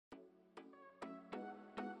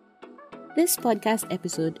This podcast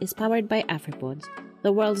episode is powered by AfriPods,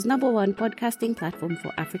 the world's #1 podcasting platform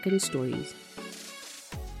for African stories.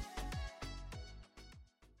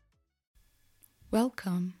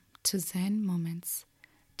 Welcome to Zen Moments.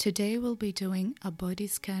 Today we'll be doing a body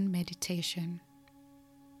scan meditation.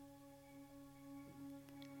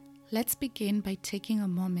 Let's begin by taking a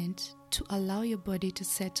moment to allow your body to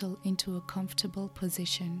settle into a comfortable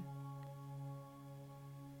position.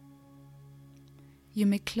 You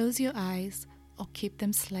may close your eyes or keep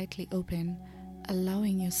them slightly open,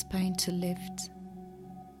 allowing your spine to lift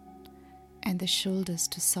and the shoulders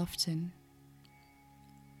to soften.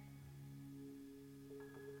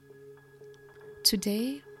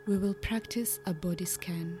 Today, we will practice a body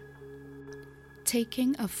scan.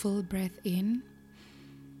 Taking a full breath in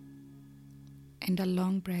and a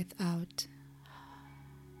long breath out.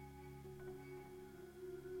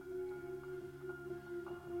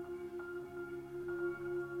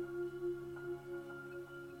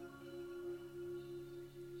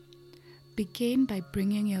 Begin by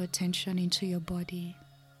bringing your attention into your body.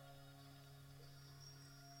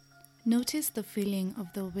 Notice the feeling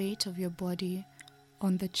of the weight of your body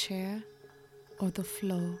on the chair or the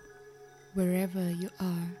floor, wherever you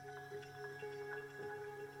are.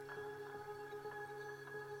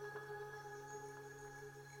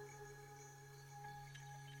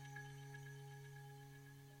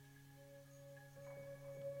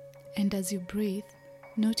 And as you breathe,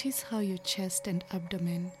 notice how your chest and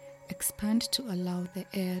abdomen expand to allow the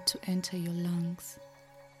air to enter your lungs.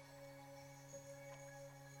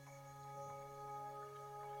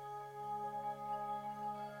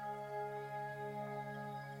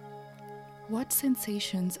 What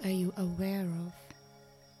sensations are you aware of?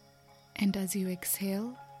 And as you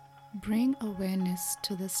exhale, bring awareness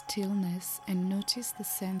to the stillness and notice the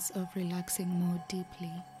sense of relaxing more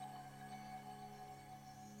deeply.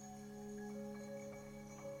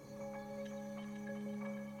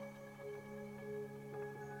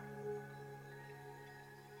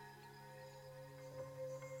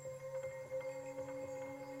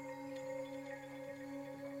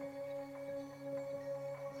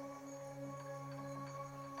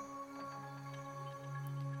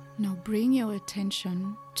 Now bring your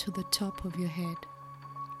attention to the top of your head,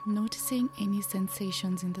 noticing any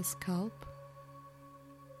sensations in the scalp,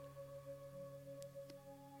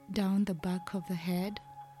 down the back of the head,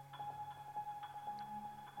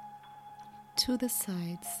 to the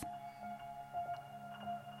sides,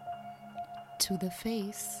 to the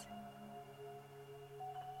face.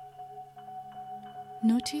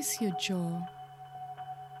 Notice your jaw.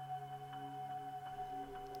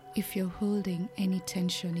 If you're holding any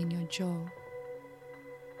tension in your jaw,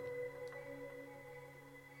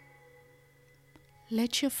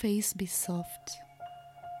 let your face be soft.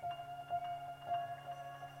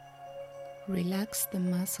 Relax the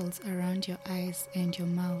muscles around your eyes and your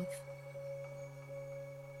mouth.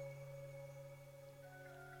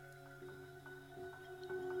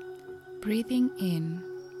 Breathing in,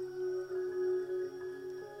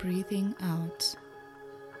 breathing out.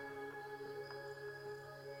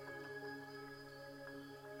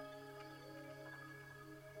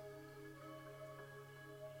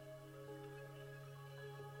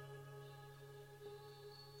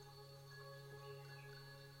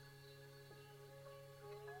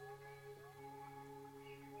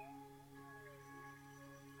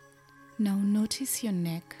 Now notice your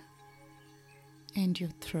neck and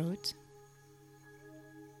your throat.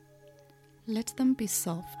 Let them be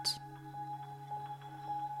soft.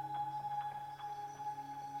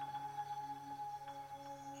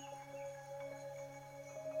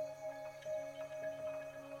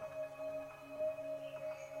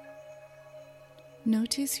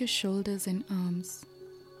 Notice your shoulders and arms.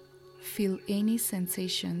 Feel any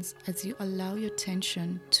sensations as you allow your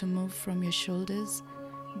tension to move from your shoulders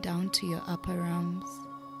down to your upper arms,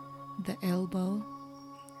 the elbow,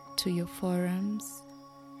 to your forearms,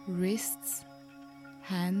 wrists,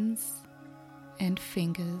 hands, and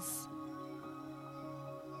fingers.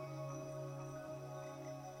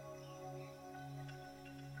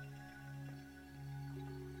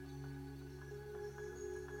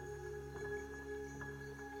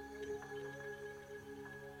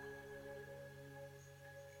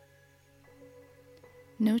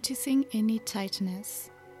 Noticing any tightness,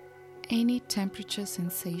 any temperature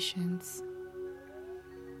sensations.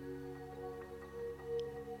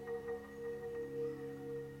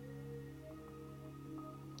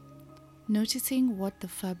 Noticing what the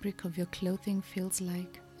fabric of your clothing feels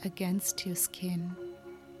like against your skin.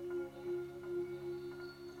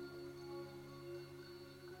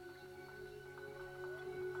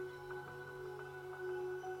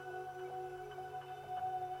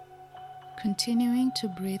 Continuing to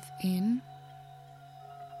breathe in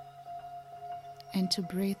and to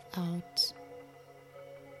breathe out.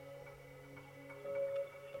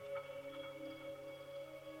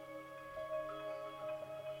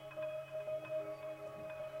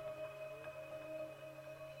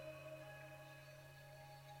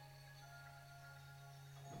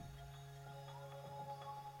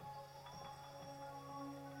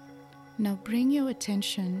 Now bring your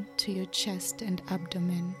attention to your chest and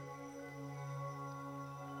abdomen,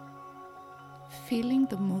 feeling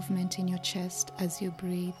the movement in your chest as you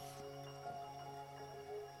breathe.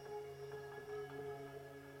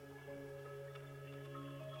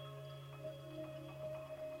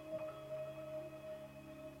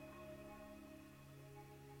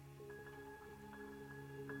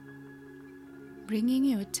 Bringing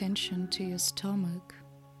your attention to your stomach,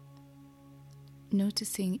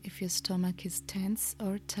 noticing if your stomach is tense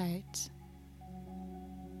or tight,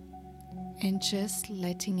 and just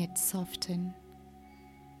letting it soften.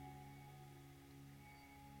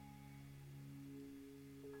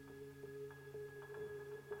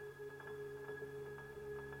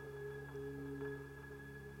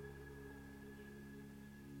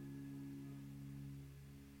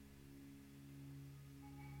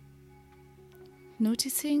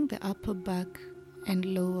 Noticing the upper back and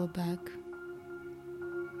lower back.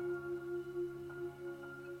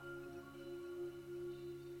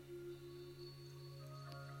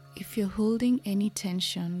 If you're holding any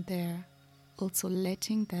tension there, also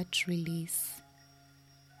letting that release.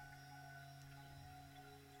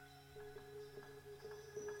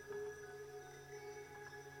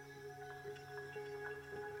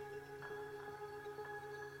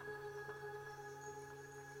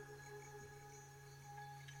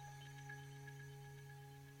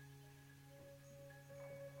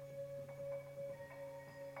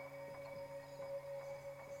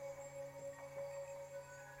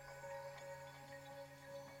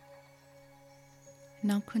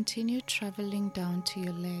 Now continue traveling down to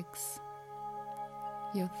your legs,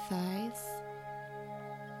 your thighs,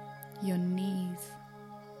 your knees,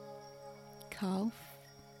 calf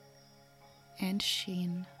and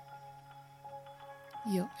shin,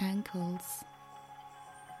 your ankles,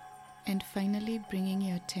 and finally bringing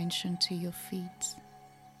your attention to your feet.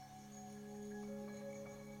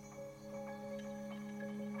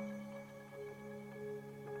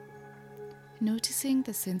 Noticing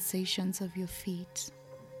the sensations of your feet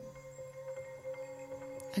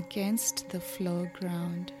against the floor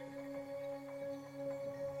ground.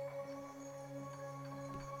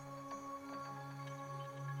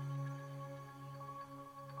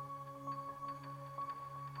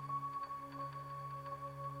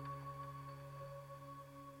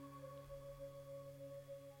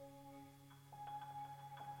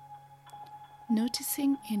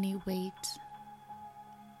 Noticing any weight,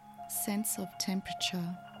 sense of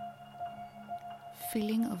temperature,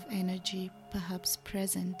 feeling of energy perhaps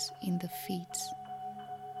present in the feet.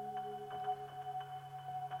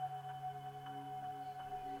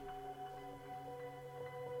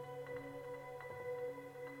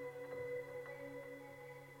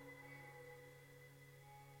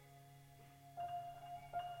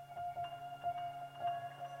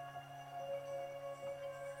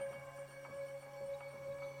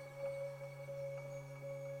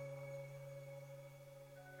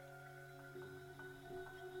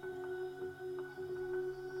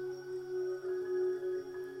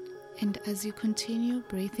 And as you continue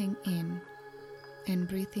breathing in and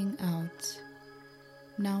breathing out,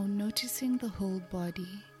 now noticing the whole body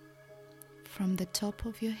from the top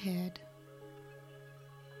of your head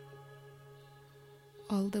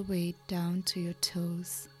all the way down to your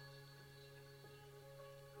toes.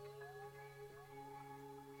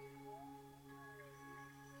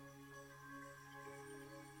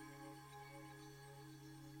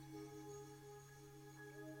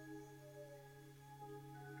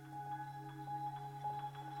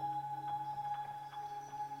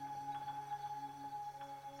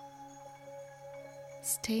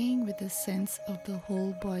 Staying with the sense of the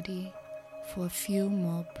whole body for a few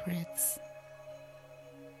more breaths.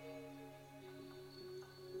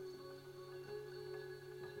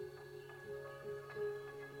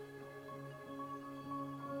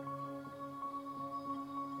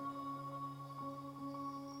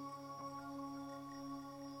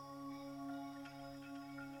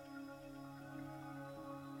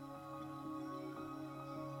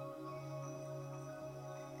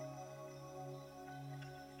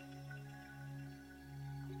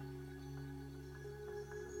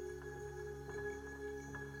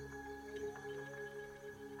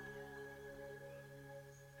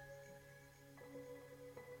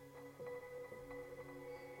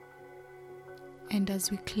 And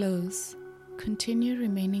as we close, continue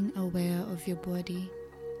remaining aware of your body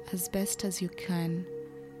as best as you can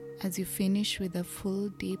as you finish with a full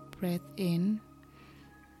deep breath in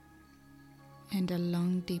and a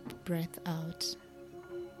long deep breath out.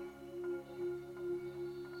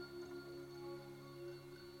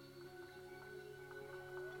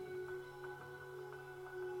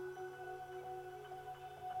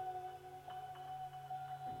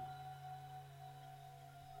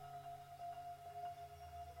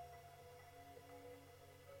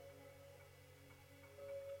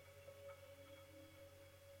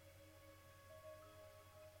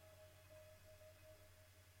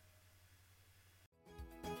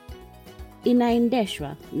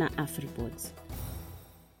 Inaendeshwa na Afripods.